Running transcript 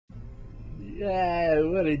Yeah,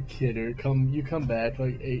 what a kidder. You come back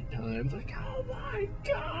like 8 times. Like, oh my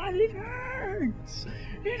god, it hurts!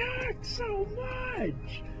 It hurts so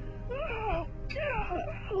much! Oh god,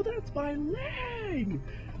 oh, that's my leg!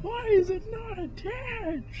 Why is it not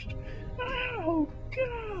attached? Oh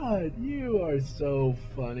god, you are so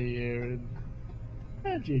funny, Aaron.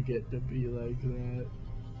 How'd you get to be like that?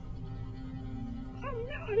 I'm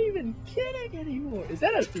not even kidding anymore. Is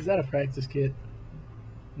that a practice kit?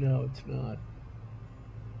 No, it's not.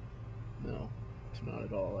 No, it's not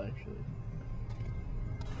at all, actually.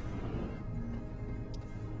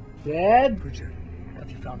 Dad? Bridget,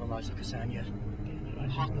 have you found Eliza Kazan yet? I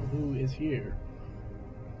don't know who is here.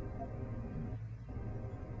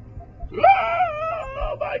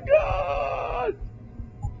 Oh my god!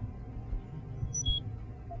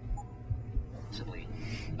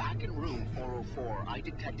 Back in room 404, I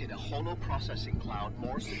detected a holo processing cloud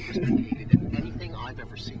more sophisticated than anything I've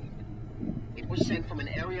ever seen. It was sent from an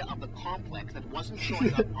area of the complex that wasn't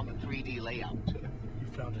showing up on the 3D layout. You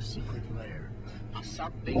found a secret lair. A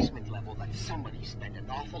sub-basement level that somebody spent an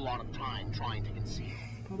awful lot of time trying to conceal.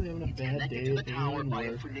 Probably having a It's bad connected day to the at the tower by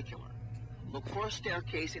a work. funicular. Look for a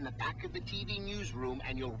staircase in the back of the TV newsroom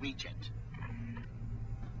and you'll reach it.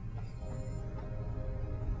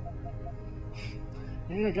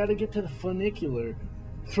 Man, I gotta get to the funicular.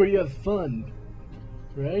 It's where you have fun.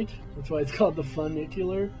 Right? That's why it's called the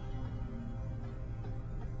funicular.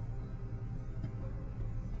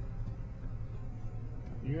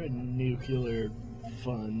 You're a nuclear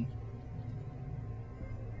fun.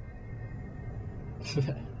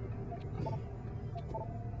 That'd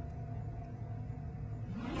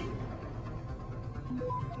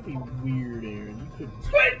be weird, Aaron. You couldn't.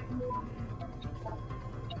 Squid!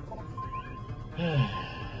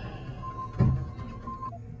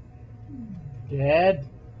 Dad?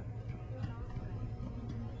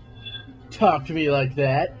 Talk to me like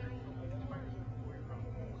that.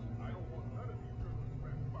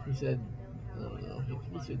 He said, I don't know,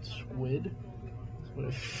 he said squid? That's what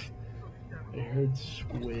I heard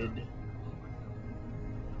squid.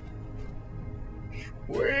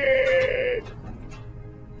 Squid!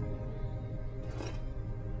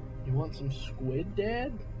 You want some squid,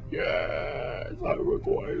 Dad? Yes, I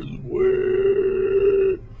require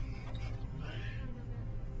squid!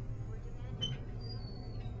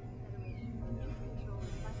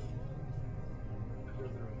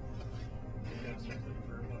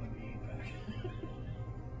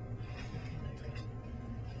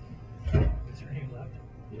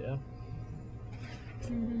 Yeah.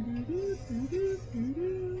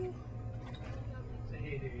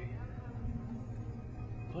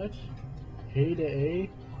 What? Hey to A?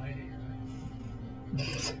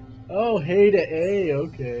 Oh, hey to A,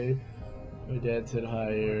 okay. My dad said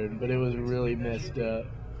hi, Aaron, but it was really messed up.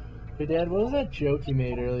 Hey, Dad, what was that joke you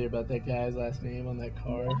made earlier about that guy's last name on that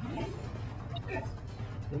car?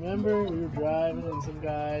 Remember, we were driving and some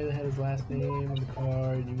guy had his last name in the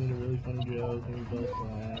car, and you made a really funny joke, and we both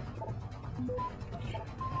laughed.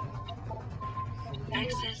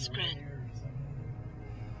 Access granted.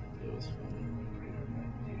 It was funny.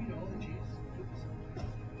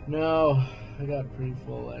 No, I got pretty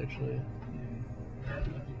full, actually.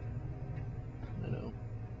 I know.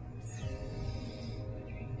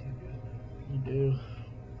 You do.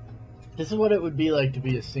 This is what it would be like to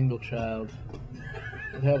be a single child.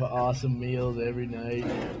 I'd have awesome meals every night.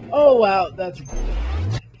 Oh, wow, that's...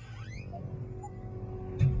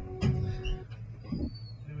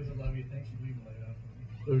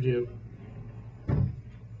 Who do?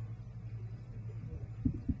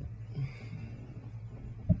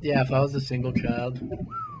 Yeah, if I was a single child,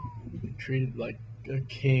 I'd be treated like a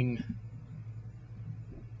king.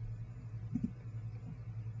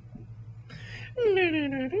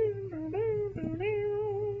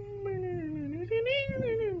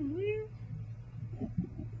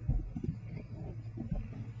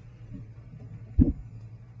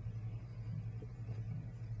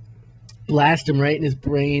 Blast him right in his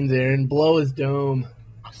brains, Aaron. Blow his dome.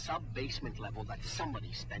 A sub-basement level that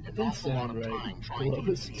somebody spent an That awful lot sound of right. time trying to Blow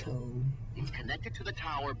his conceal. dome. It's connected to the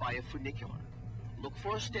tower by a funicular. Look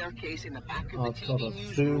for a staircase in the back of Oh, the it's called TV a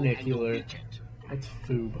newsroom and you'll funicular. reach it. That's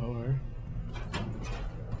foobar.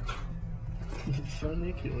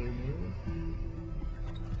 Funicular, man.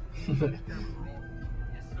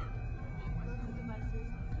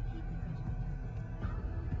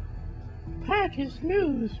 Patches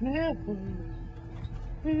news, man.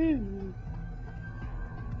 Ooh.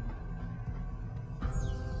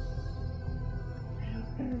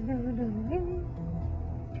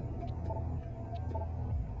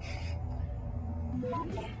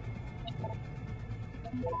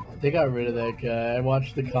 They got rid of that guy. I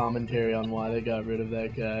watched the commentary on why they got rid of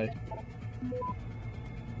that guy.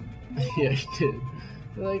 Yeah, he did.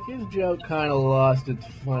 Like, his joke kind of lost its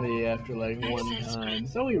funny after, like, one time,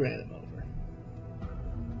 so we ran him over.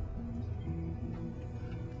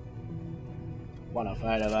 Wanna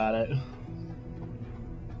fight about it?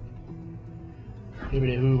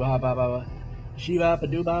 Hibbity hoo ba ba ba ba. She ba ba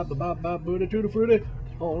doo ba ba ba ba booty to the fruity.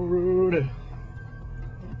 Oh, Rudy.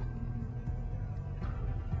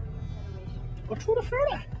 Oh, to the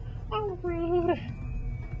fruity. Oh, Rudy.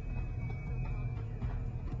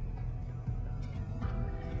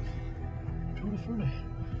 To the fruity.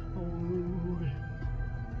 Oh, Rudy.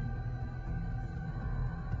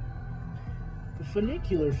 The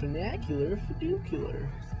funicular, funicular, fiducular.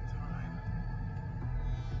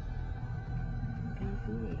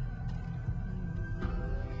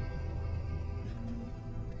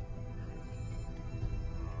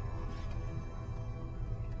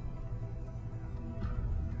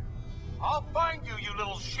 I'll find you, you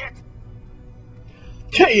little shit!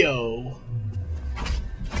 KO!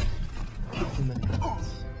 Kick in the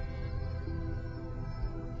nuts.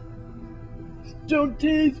 Don't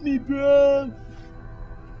tase me, bro!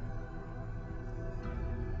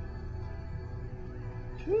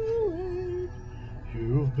 Too late.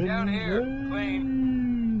 You've been Down here,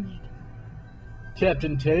 raised.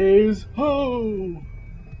 Captain Tase, ho!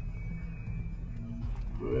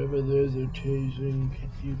 Wherever there's a tasing,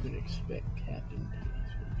 you can expect Captain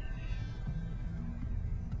Tase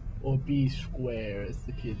will be there. Or be square, as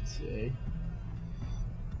the kids say.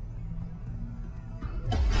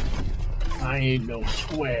 I ain't no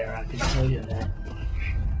square, I can tell you that much.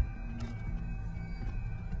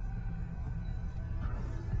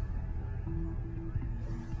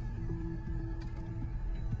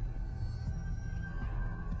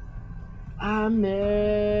 I'm Mel.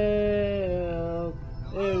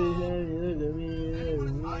 Every time you look at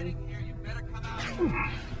me, Hiding here, you better come out.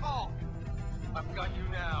 Oh, I've got you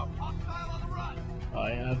now. Hostile on the run.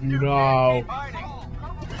 I have you now. Keep hiding.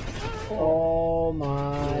 Oh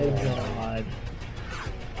my god.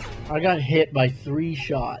 I got hit by 3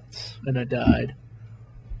 shots and I died.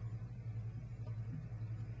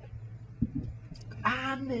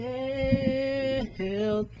 I'm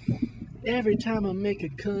held every time I make a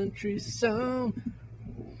country song.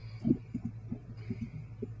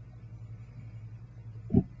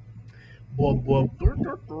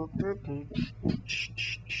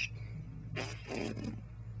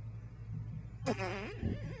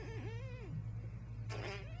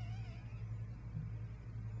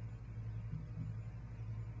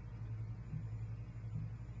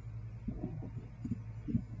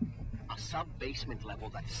 A sub-basement level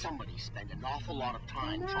that somebody spent an awful lot of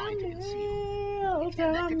time trying to conceal. It's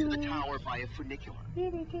connected to the tower by a funicular.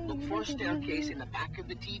 Look for a staircase in the back of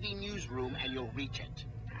the TV newsroom and you'll reach it.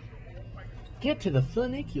 Get to the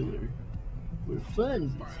funicular, where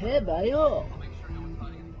funds is had by all.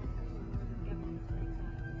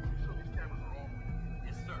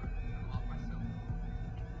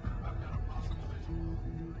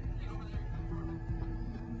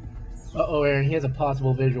 Uh-oh, Aaron, he has a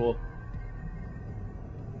possible visual.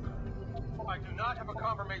 I do not have a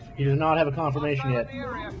confirmation. He does not have a confirmation yet. Outside the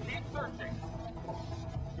area, keep searching.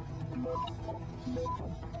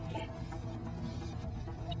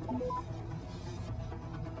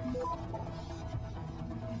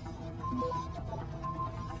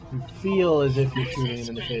 You feel as if you're shooting him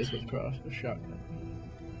in the face with a shotgun.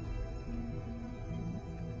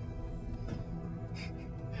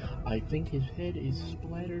 I think his head is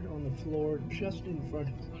splattered on the floor just in front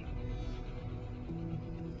of him.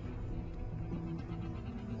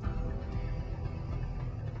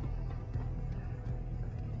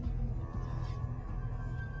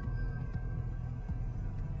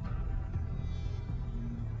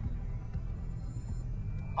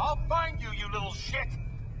 I'll find you, you little shit!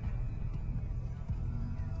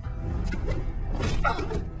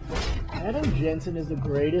 Adam Jensen is the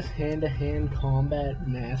greatest hand-to-hand combat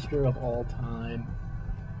master of all time.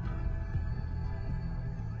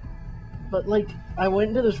 But, like, I went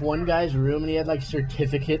into this one guy's room and he had, like,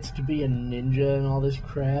 certificates to be a ninja and all this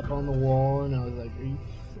crap on the wall, and I was like, are you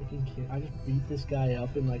freaking kidding? I just beat this guy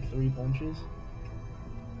up in, like, 3 punches.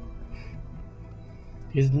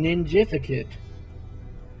 His ninjificate.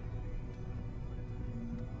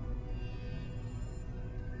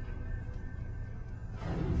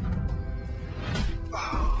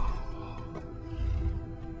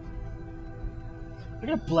 I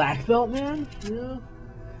got a black belt, man. You know,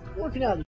 working out.